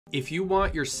If you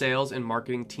want your sales and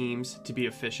marketing teams to be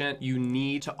efficient, you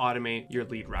need to automate your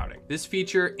lead routing. This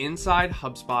feature inside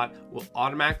HubSpot will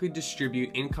automatically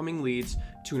distribute incoming leads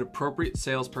to an appropriate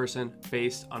salesperson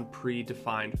based on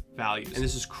predefined values. And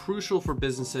this is crucial for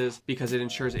businesses because it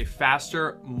ensures a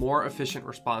faster, more efficient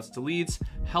response to leads,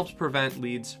 helps prevent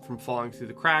leads from falling through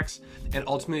the cracks, and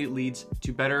ultimately leads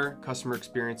to better customer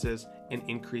experiences and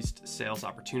increased sales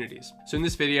opportunities. So in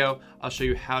this video, I'll show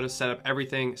you how to set up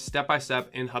everything step by step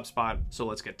in HubSpot. So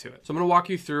let's get to it. So I'm gonna walk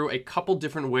you through a couple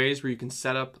different ways where you can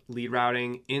set up lead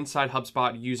routing inside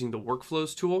HubSpot using the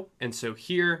workflows tool. And so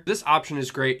here, this option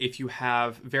is great if you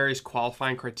have various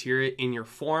qualifying criteria in your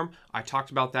form. I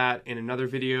talked about that in another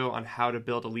video on how to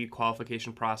build a lead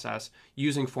qualification process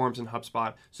using forms in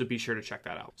HubSpot. So be sure to check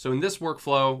that out. So in this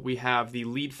workflow, we have the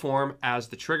lead form as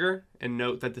the trigger, and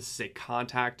note that this is a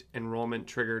contact enrollment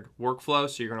triggered workflow.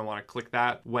 So you're gonna wanna click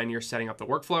that when you're setting up the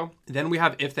workflow. Then we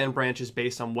have if-then branches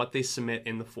based on what they submit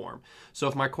in the form. So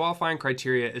if my qualifying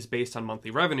criteria is based on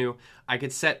monthly revenue, I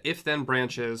could set if-then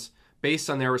branches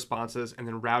based on their responses and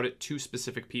then route it to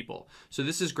specific people. So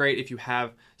this is great if you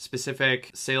have specific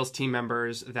sales team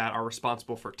members that are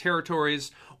responsible for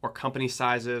territories or company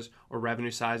sizes or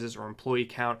revenue sizes or employee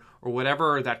count or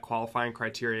whatever that qualifying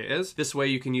criteria is. This way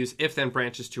you can use if-then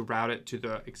branches to route it to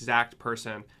the exact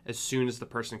person as soon as the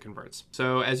person converts.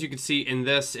 So as you can see in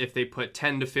this, if they put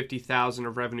 10 to 50,000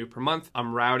 of revenue per month,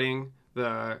 I'm routing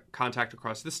the contact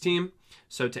across this team.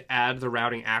 So to add the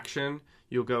routing action,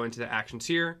 you'll go into the actions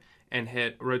here and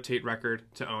hit rotate record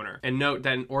to owner. And note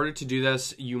that in order to do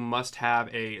this, you must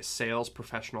have a sales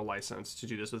professional license to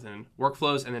do this within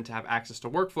workflows. And then to have access to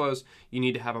workflows, you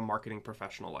need to have a marketing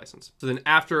professional license. So then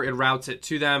after it routes it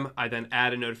to them, I then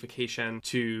add a notification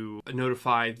to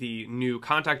notify the new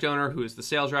contact owner, who is the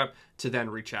sales rep, to then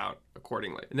reach out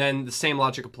accordingly. And then the same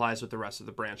logic applies with the rest of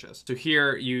the branches. So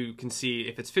here you can see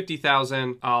if it's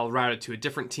 50,000, I'll route it to a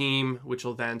different team, which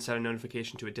will then set a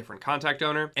notification to a different contact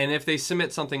owner. And if they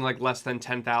submit something like less than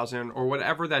 10,000 or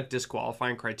whatever that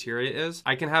disqualifying criteria is,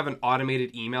 I can have an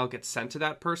automated email get sent to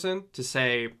that person to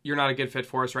say, you're not a good fit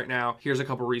for us right now. Here's a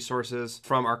couple resources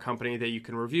from our company that you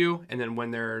can review. And then when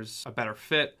there's a better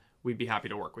fit, we'd be happy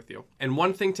to work with you. And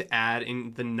one thing to add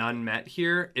in the none met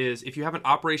here is if you have an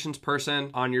operations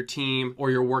person on your team or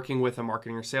you're working with a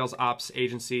marketing or sales ops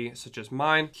agency such as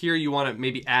mine, here you want to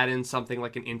maybe add in something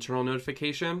like an internal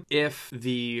notification if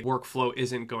the workflow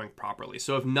isn't going properly.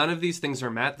 So if none of these things are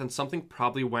met, then something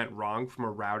probably went wrong from a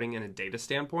routing and a data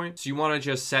standpoint. So you want to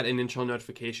just set an internal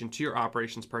notification to your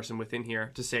operations person within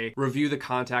here to say, review the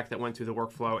contact that went through the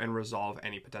workflow and resolve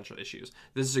any potential issues.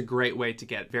 This is a great way to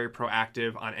get very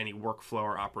proactive on any workflow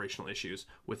or operational issues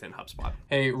within HubSpot.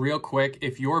 Hey, real quick,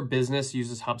 if your business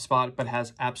uses HubSpot but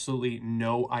has absolutely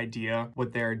no idea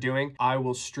what they're doing, I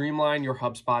will streamline your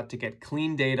HubSpot to get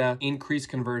clean data, increase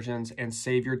conversions, and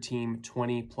save your team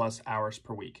 20+ hours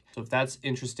per week. So if that's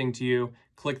interesting to you,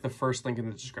 click the first link in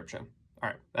the description. All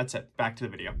right, that's it. Back to the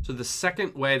video. So the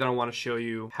second way that I want to show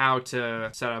you how to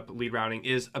set up lead routing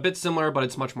is a bit similar, but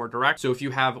it's much more direct. So if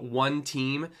you have one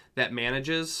team that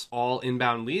manages all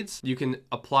inbound leads, you can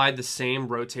apply the same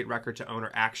rotate record to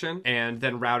owner action and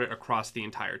then route it across the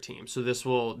entire team. So this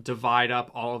will divide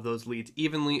up all of those leads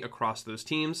evenly across those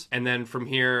teams. And then from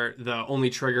here, the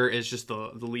only trigger is just the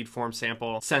lead form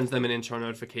sample, sends them an internal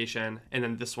notification, and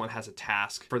then this one has a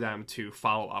task for them to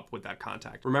follow up with that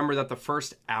contact. Remember that the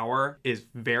first hour is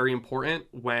very important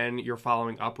when you're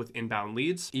following up with inbound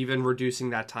leads. Even reducing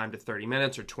that time to 30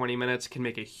 minutes or 20 minutes can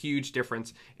make a huge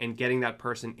difference in getting that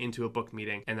person into a book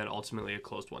meeting and then ultimately a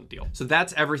closed won deal. So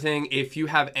that's everything. If you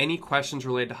have any questions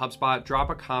related to HubSpot, drop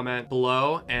a comment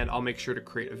below and I'll make sure to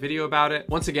create a video about it.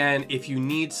 Once again, if you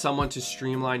need someone to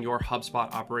streamline your HubSpot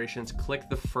operations, click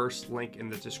the first link in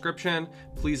the description.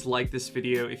 Please like this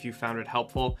video if you found it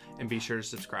helpful and be sure to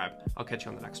subscribe. I'll catch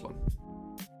you on the next one.